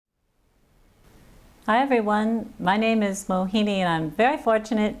Hi everyone, my name is Mohini and I'm very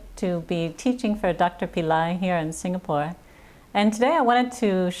fortunate to be teaching for Dr. Pillai here in Singapore. And today I wanted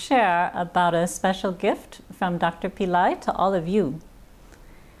to share about a special gift from Dr. Pillai to all of you.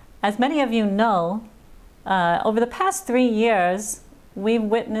 As many of you know, over the past 3 years, we've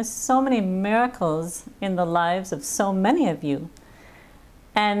witnessed so many miracles in the lives of so many of you.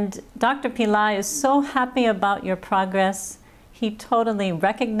 And Dr. Pillai is so happy about your progress. He totally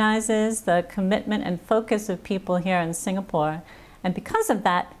recognizes the commitment and focus of people here in Singapore. And because of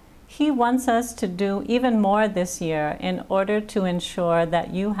that, he wants us to do even more this year in order to ensure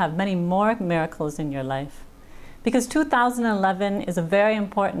that you have many more miracles in your life. Because 2011 is a very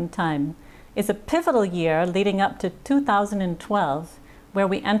important time. It's a pivotal year leading up to 2012, where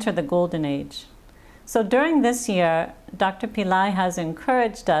we enter the golden age. So during this year, Dr. Pillai has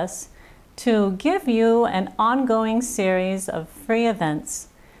encouraged us to give you an ongoing series of free events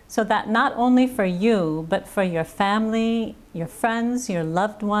so that not only for you, but for your family, your friends, your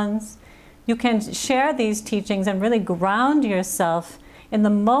loved ones, you can share these teachings and really ground yourself in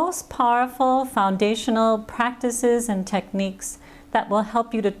the most powerful foundational practices and techniques that will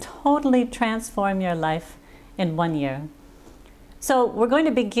help you to totally transform your life in 1 year. So we're going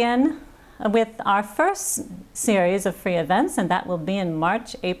to begin with our first series of free events, and that will be in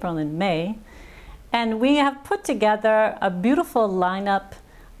March, April, and May. And we have put together a beautiful lineup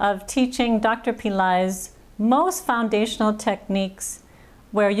of teaching Dr. Pillai's most foundational techniques,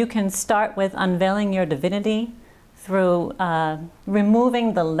 where you can start with unveiling your divinity through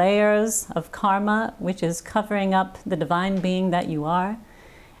removing the layers of karma, which is covering up the divine being that you are.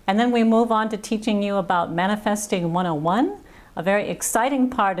 And then we move on to teaching you about manifesting 101, a very exciting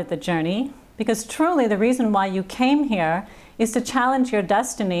part of the journey, because truly the reason why you came here is to challenge your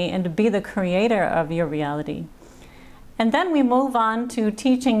destiny and to be the creator of your reality. And then we move on to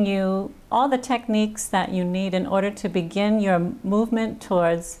teaching you all the techniques that you need in order to begin your movement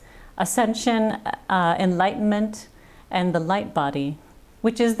towards ascension, enlightenment, and the light body,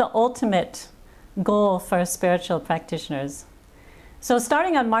 which is the ultimate goal for spiritual practitioners. So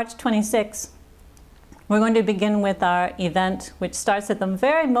starting on March 26th, we're going to begin with our event, which starts at the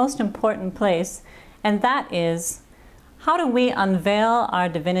very most important place, and that is, how do we unveil our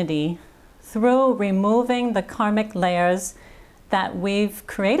divinity through removing the karmic layers that we've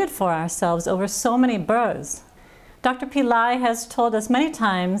created for ourselves over so many births? Dr. Pillai has told us many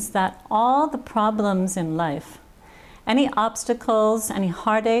times that all the problems in life, any obstacles, any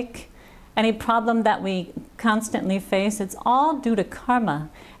heartache, any problem that we constantly face, it's all due to karma.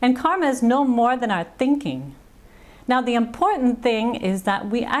 And karma is no more than our thinking. Now, the important thing is that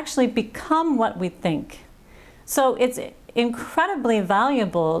we actually become what we think. So it's incredibly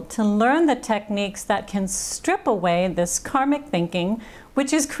valuable to learn the techniques that can strip away this karmic thinking,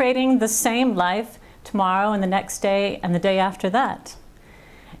 which is creating the same life tomorrow and the next day and the day after that.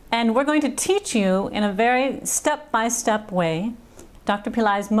 And we're going to teach you in a very step-by-step way Dr.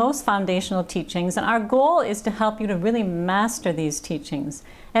 Pillai's most foundational teachings, and our goal is to help you to really master these teachings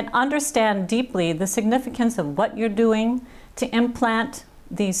and understand deeply the significance of what you're doing, to implant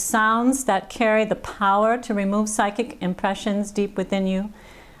these sounds that carry the power to remove psychic impressions deep within you,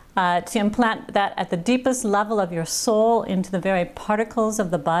 to implant that at the deepest level of your soul into the very particles of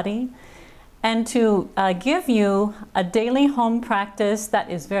the body, and to give you a daily home practice that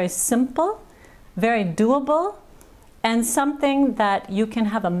is very simple, very doable, and something that you can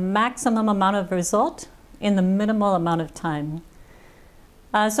have a maximum amount of result in the minimal amount of time.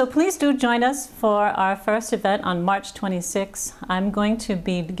 So please do join us for our first event on March 26th. I'm going to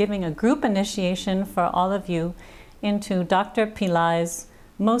be giving a group initiation for all of you into Dr. Pillai's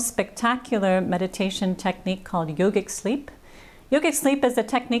most spectacular meditation technique called yogic sleep. Yogic sleep is a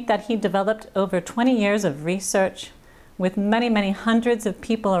technique that he developed over 20 years of research with many, many hundreds of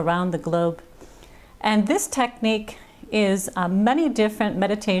people around the globe. And this technique is many different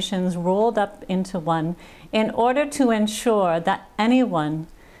meditations rolled up into one in order to ensure that anyone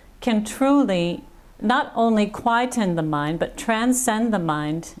can truly not only quieten the mind, but transcend the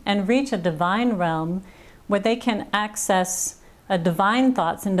mind and reach a divine realm where they can access divine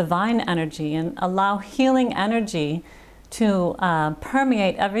thoughts and divine energy and allow healing energy to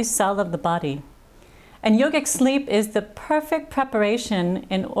permeate every cell of the body. And yogic sleep is the perfect preparation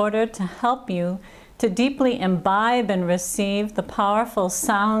in order to help you to deeply imbibe and receive the powerful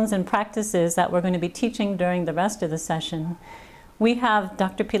sounds and practices that we're going to be teaching during the rest of the session. We have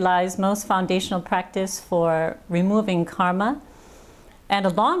Dr. Pillai's most foundational practice for removing karma. And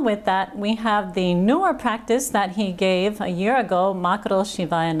along with that, we have the newer practice that he gave a year ago, Makaro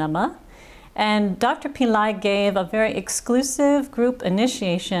Shivaya Nama. And Dr. Pillai gave a very exclusive group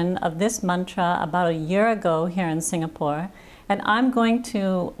initiation of this mantra about a year ago here in Singapore. And I'm going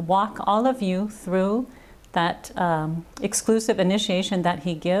to walk all of you through that exclusive initiation that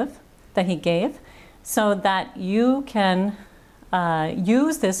he gave, so that you can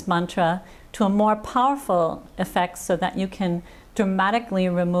use this mantra to a more powerful effect, so that you can dramatically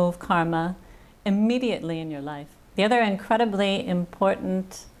remove karma immediately in your life. The other incredibly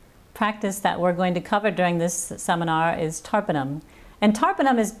important practice that we're going to cover during this seminar is Tarpanam. And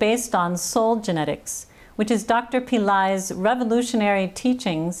Tarpanam is based on soul genetics, which is Dr. Pillai's revolutionary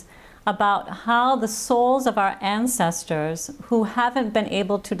teachings about how the souls of our ancestors who haven't been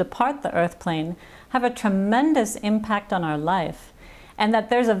able to depart the earth plane have a tremendous impact on our life. And that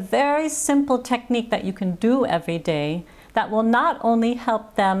there's a very simple technique that you can do every day that will not only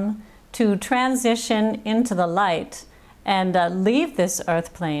help them to transition into the light and leave this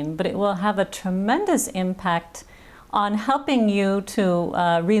earth plane, but it will have a tremendous impact on helping you to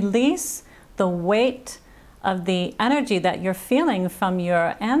release the weight of the energy that you're feeling from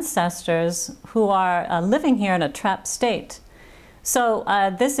your ancestors who are living here in a trapped state. So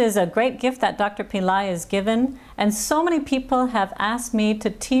this is a great gift that Dr. Pillai has given, and so many people have asked me to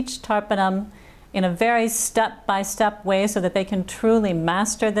teach Tarpanam in a very step-by-step way so that they can truly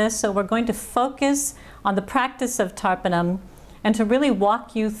master this. So we're going to focus on the practice of Tarpanam and to really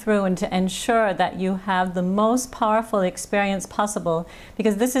walk you through and to ensure that you have the most powerful experience possible,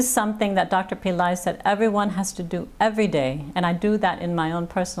 because this is something that Dr. Pillai said everyone has to do every day, and I do that in my own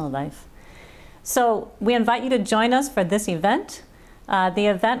personal life. So we invite you to join us for this event. The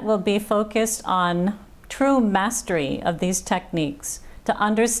event will be focused on true mastery of these techniques, to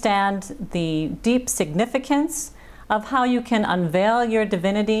understand the deep significance of how you can unveil your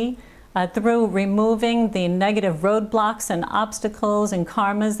divinity through removing the negative roadblocks and obstacles and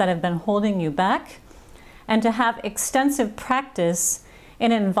karmas that have been holding you back, and to have extensive practice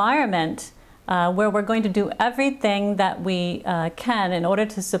in an environment where we're going to do everything that we can in order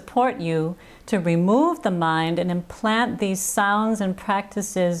to support you to remove the mind and implant these sounds and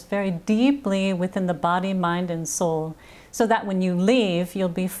practices very deeply within the body, mind, and soul, so that when you leave, you'll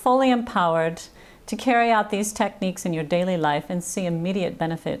be fully empowered to carry out these techniques in your daily life and see immediate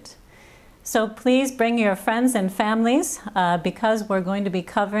benefit. So please bring your friends and families, because we're going to be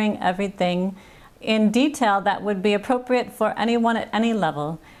covering everything in detail that would be appropriate for anyone at any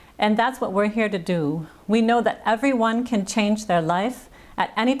level. And that's what we're here to do. We know that everyone can change their life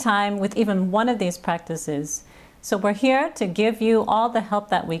at any time with even one of these practices. So we're here to give you all the help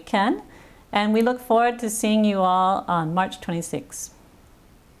that we can. And we look forward to seeing you all on March 26th.